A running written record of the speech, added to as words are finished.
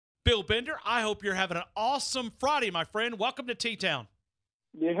Bill Bender, I hope you're having an awesome Friday, my friend. Welcome to T-Town.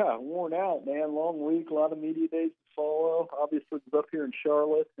 Yeah, worn out, man. Long week, a lot of media days to follow. Obviously, it's up here in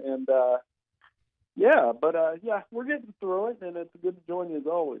Charlotte, and we're getting through it, and it's good to join you as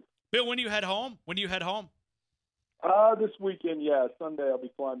always. Bill, when do you head home? This weekend, Sunday I'll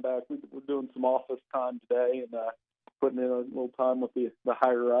be flying back. We're doing some office time today, and putting in a little time with the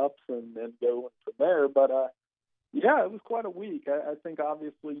higher ups, and then going from there. But it was quite a week. I think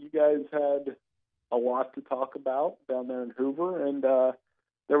obviously you guys had a lot to talk about down there in Hoover, and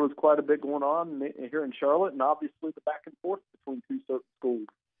there was quite a bit going on here in Charlotte, and obviously the back and forth between two certain schools.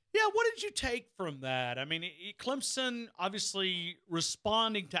 Yeah, what did you take from that? I mean, Clemson obviously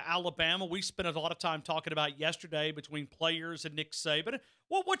responding to Alabama. We spent a lot of time talking about yesterday between players and Nick Saban.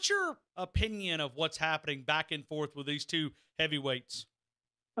 Well, what's your opinion of what's happening back and forth with these two heavyweights?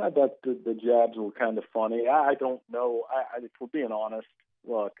 I thought the jabs were kind of funny. I don't know. If we're being honest,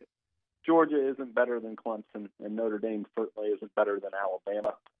 look, Georgia isn't better than Clemson, and Notre Dame certainly isn't better than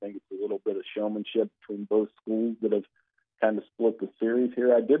Alabama. I think it's a little bit of showmanship between both schools that have kind of split the series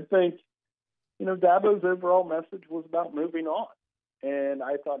here. I did think, Dabo's overall message was about moving on, and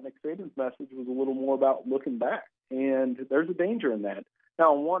I thought Nick Saban's message was a little more about looking back, and there's a danger in that.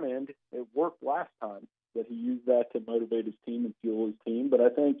 Now, on one end, it worked last time that he used that to motivate his team and fuel his team, but I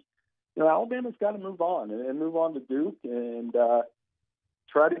think, Alabama's got to move on and move on to Duke and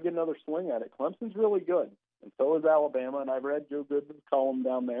try to get another swing at it. Clemson's really good, and so is Alabama, and I've read Joe Goodman's column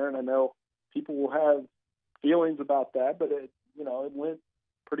down there, and I know people will have feelings about that, but it went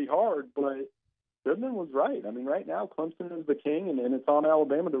pretty hard. But Goodman was right. I mean, right now Clemson is the king, and it's on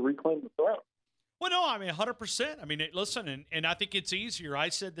Alabama to reclaim the throne. Well, no, I mean 100%. I mean, listen, and I think it's easier. I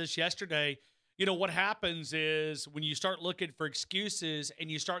said this yesterday. What happens is when you start looking for excuses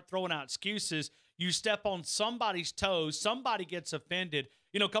and you start throwing out excuses, you step on somebody's toes. Somebody gets offended.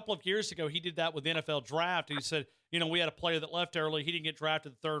 A couple of years ago, he did that with the NFL draft. He said, we had a player that left early. He didn't get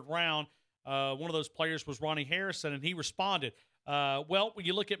drafted the third round. One of those players was Ronnie Harrison, and he responded. When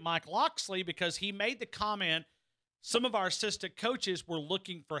you look at Mike Locksley, because he made the comment, some of our assistant coaches were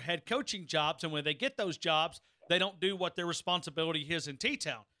looking for head coaching jobs, and when they get those jobs, they don't do what their responsibility is in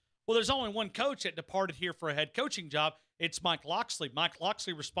T-Town. Well, there's only one coach that departed here for a head coaching job. It's Mike Locksley. Mike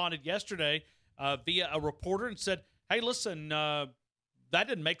Locksley responded yesterday via a reporter and said, hey, listen, that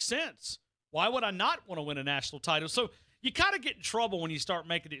didn't make sense. Why would I not want to win a national title? So you kind of get in trouble when you start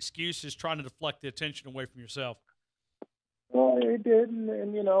making excuses, trying to deflect the attention away from yourself. Well, it did,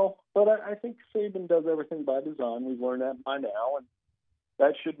 and but I think Saban does everything by design. We've learned that by now, and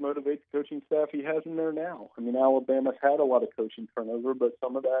that should motivate the coaching staff he has in there now. I mean, Alabama's had a lot of coaching turnover, but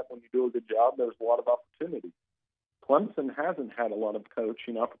some of that, when you do a good job, there's a lot of opportunity. Clemson hasn't had a lot of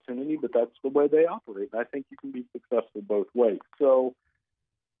coaching opportunity, but that's the way they operate. And I think you can be successful both ways. So,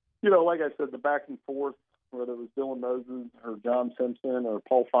 like I said, the back and forth, whether it was Dylan Moses or John Simpson or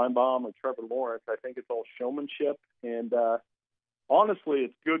Paul Feinbaum or Trevor Lawrence, I think it's all showmanship. And honestly,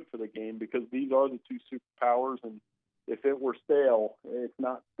 it's good for the game because these are the two superpowers. And if it were stale, it's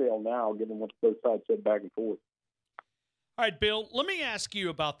not stale now, given what both sides said back and forth. All right, Bill, let me ask you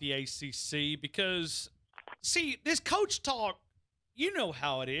about the ACC because, see, this coach talk, you know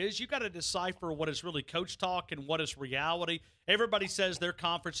how it is. You got to decipher what is really coach talk and what is reality. Everybody says their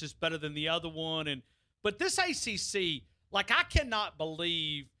conference is better than the other one, but this ACC, I cannot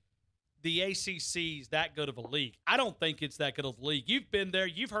believe the ACC is that good of a league. I don't think it's that good of a league. You've been there.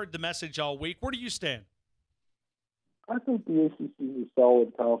 You've heard the message all week. Where do you stand? I think the ACC is a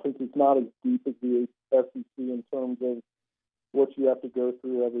solid conference. It's not as deep as the SEC in terms of what you have to go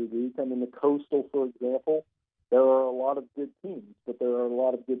through every week. I mean, the Coastal, for example, there are a lot of good teams, but there are a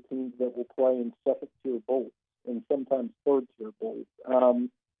lot of good teams that will play in second-tier bowls and sometimes third-tier bowls.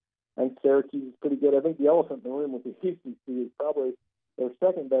 And Syracuse is pretty good. I think the elephant in the room with the ACC is probably their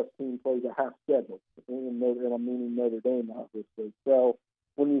second-best team plays a half schedule, and I'm meaning Notre Dame, obviously. So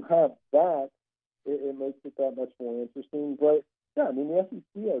when you have that, it makes it that much more interesting. But, yeah, I mean, the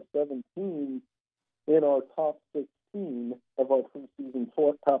SEC has 7 teams in our top 16 of our preseason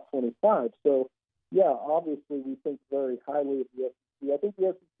top 25. So, yeah, obviously we think very highly of the SEC. I think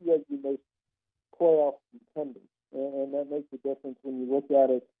the SEC has the most playoff contenders, and that makes a difference when you look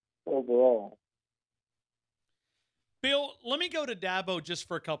at it overall. Bill, let me go to Dabo just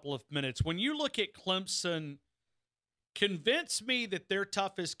for a couple of minutes. When you look at Clemson, convince me that their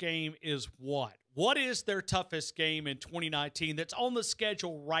toughest game is what? What is their toughest game in 2019 that's on the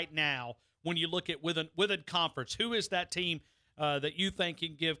schedule right now when you look at within conference? Who is that team that you think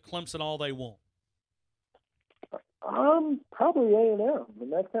can give Clemson all they want? Probably A&M,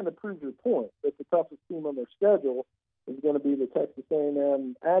 and that kind of proves your point. That the toughest team on their schedule is going to be the Texas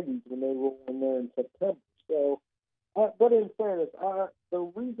A&M Aggies when they roll in there in September. So, but in fairness, the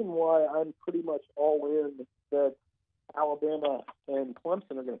reason why I'm pretty much all in that Alabama and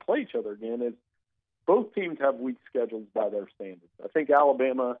Clemson are going to play each other again is both teams have weak schedules by their standards. I think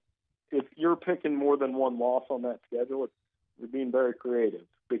Alabama, if you're picking more than one loss on that schedule, you're being very creative,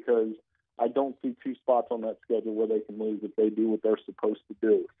 because I don't see two spots on that schedule where they can lose if they do what they're supposed to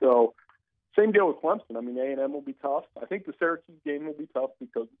do. So same deal with Clemson. I mean, A&M will be tough. I think the Syracuse game will be tough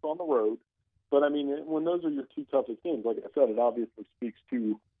because it's on the road. But, I mean, when those are your two toughest games, like I said, it obviously speaks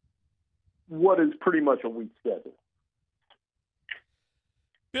to what is pretty much a weak schedule.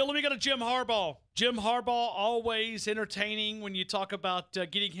 Bill, let me go to Jim Harbaugh. Jim Harbaugh, always entertaining when you talk about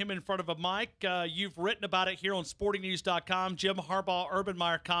getting him in front of a mic. You've written about it here on sportingnews.com. Jim Harbaugh, Urban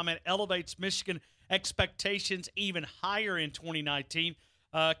Meyer comment, elevates Michigan expectations even higher in 2019.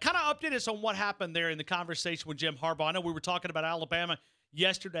 Kind of update us on what happened there in the conversation with Jim Harbaugh. I know we were talking about Alabama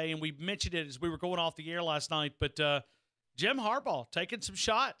yesterday, and we mentioned it as we were going off the air last night, but Jim Harbaugh taking some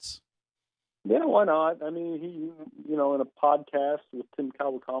shots. Yeah, why not? I mean, he, in a podcast with Tim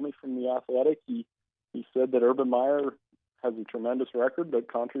Kawakami from The Athletic, he said that Urban Meyer has a tremendous record, but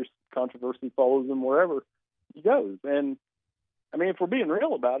controversy follows him wherever he goes. And, I mean, if we're being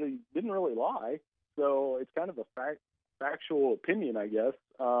real about it, he didn't really lie. So it's kind of a factual opinion, I guess,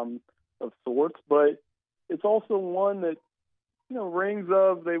 of sorts. But it's also one that, rings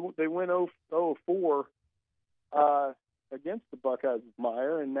of they went 0-4 against the Buckeyes with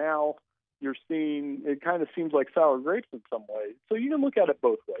Meyer, and now you're seeing it kind of seems like sour grapes in some ways. So you can look at it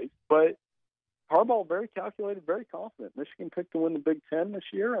both ways. But Harbaugh, very calculated, very confident. Michigan picked to win the Big Ten this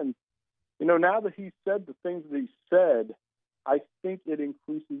year. And, now that he's said the things that he said, I think it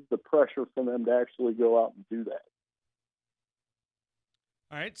increases the pressure for them to actually go out and do that.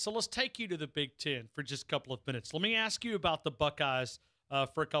 All right, so let's take you to the Big Ten for just a couple of minutes. Let me ask you about the Buckeyes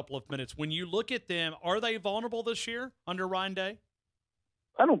for a couple of minutes. When you look at them, are they vulnerable this year under Ryan Day?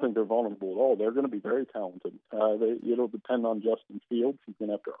 I don't think they're vulnerable at all. They're going to be very talented. It'll depend on Justin Fields. He's going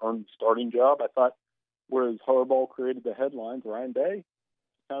to have to earn the starting job. I thought, whereas Harbaugh created the headlines, Ryan Day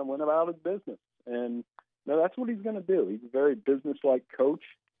kind of went about his business. And that's what he's going to do. He's a very business-like coach,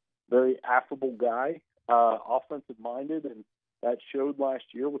 very affable guy, offensive-minded, and that showed last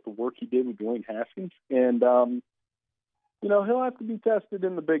year with the work he did with Dwayne Haskins. And, he'll have to be tested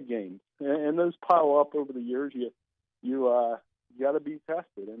in the big games. And those pile up over the years. You got to be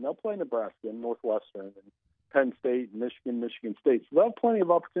tested. And they'll play Nebraska and Northwestern and Penn State and Michigan State. So they'll have plenty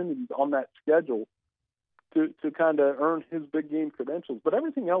of opportunities on that schedule to kind of earn his big game credentials. But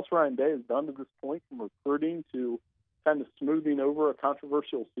everything else Ryan Day has done to this point, from recruiting to kind of smoothing over a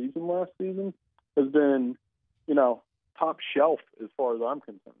controversial season last season, has been, top shelf as far as I'm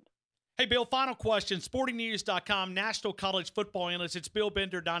concerned. Hey, Bill, final question. SportingNews.com, National College Football Analyst. It's Bill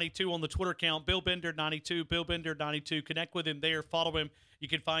Bender92 on the Twitter account. Bill Bender92, Bill Bender92. Connect with him there. Follow him. You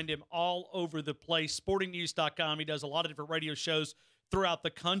can find him all over the place. SportingNews.com. He does a lot of different radio shows throughout the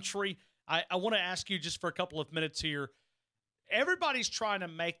country. I want to ask you just for a couple of minutes here. Everybody's trying to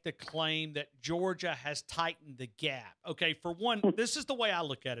make the claim that Georgia has tightened the gap. Okay, for one, this is the way I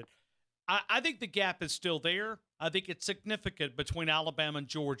look at it. I think the gap is still there. I think it's significant between Alabama and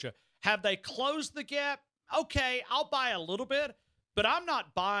Georgia. Have they closed the gap? Okay, I'll buy a little bit, but I'm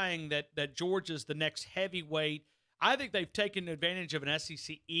not buying that Georgia's the next heavyweight. I think they've taken advantage of an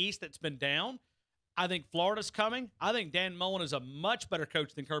SEC East that's been down. I think Florida's coming. I think Dan Mullen is a much better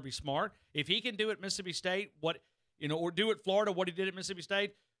coach than Kirby Smart. If he can do at Mississippi State or do at Florida what he did at Mississippi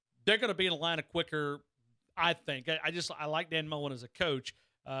State, they're going to be in Atlanta quicker, I think. I like Dan Mullen as a coach.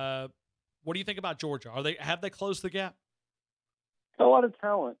 What do you think about Georgia? Have they closed the gap? A lot of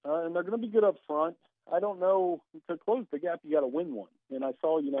talent, and they're going to be good up front. I don't know. To close the gap, you got to win one. And I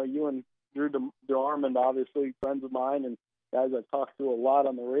saw, you and Drew DeArmond, obviously friends of mine and guys I've talked to a lot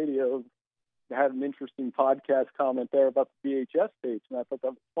on the radio, had an interesting podcast comment there about the VHS tapes, and I thought that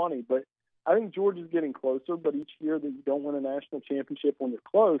was funny. But I think Georgia's getting closer, but each year that you don't win a national championship when you're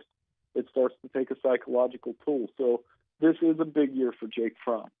close, it starts to take a psychological toll. So this is a big year for Jake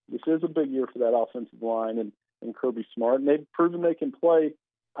Fromm. This is a big year for that offensive line and Kirby Smart. And they've proven they can play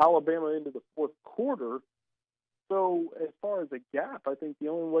Alabama into the fourth quarter. So as far as a gap, I think the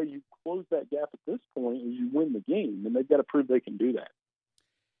only way you close that gap at this point is you win the game, and they've got to prove they can do that.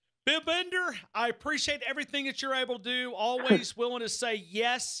 Bill Bender, I appreciate everything that you're able to do. Always willing to say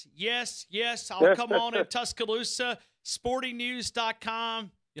yes, yes, yes. I'll come on in Tuscaloosa.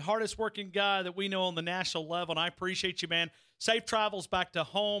 SportingNews.com, the hardest working guy that we know on the national level, and I appreciate you, man. Safe travels back to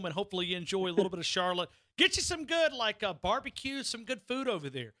home, and hopefully you enjoy a little bit of Charlotte. Get you some good, barbecue, some good food over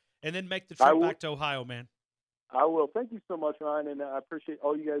there, and then make the trip back to Ohio, man. I will. Thank you so much, Ryan, and I appreciate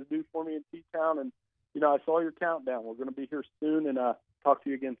all you guys do for me in T-Town. And, I saw your countdown. We're going to be here soon, and talk to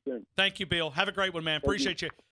you again soon. Thank you, Bill. Have a great one, man. Appreciate you.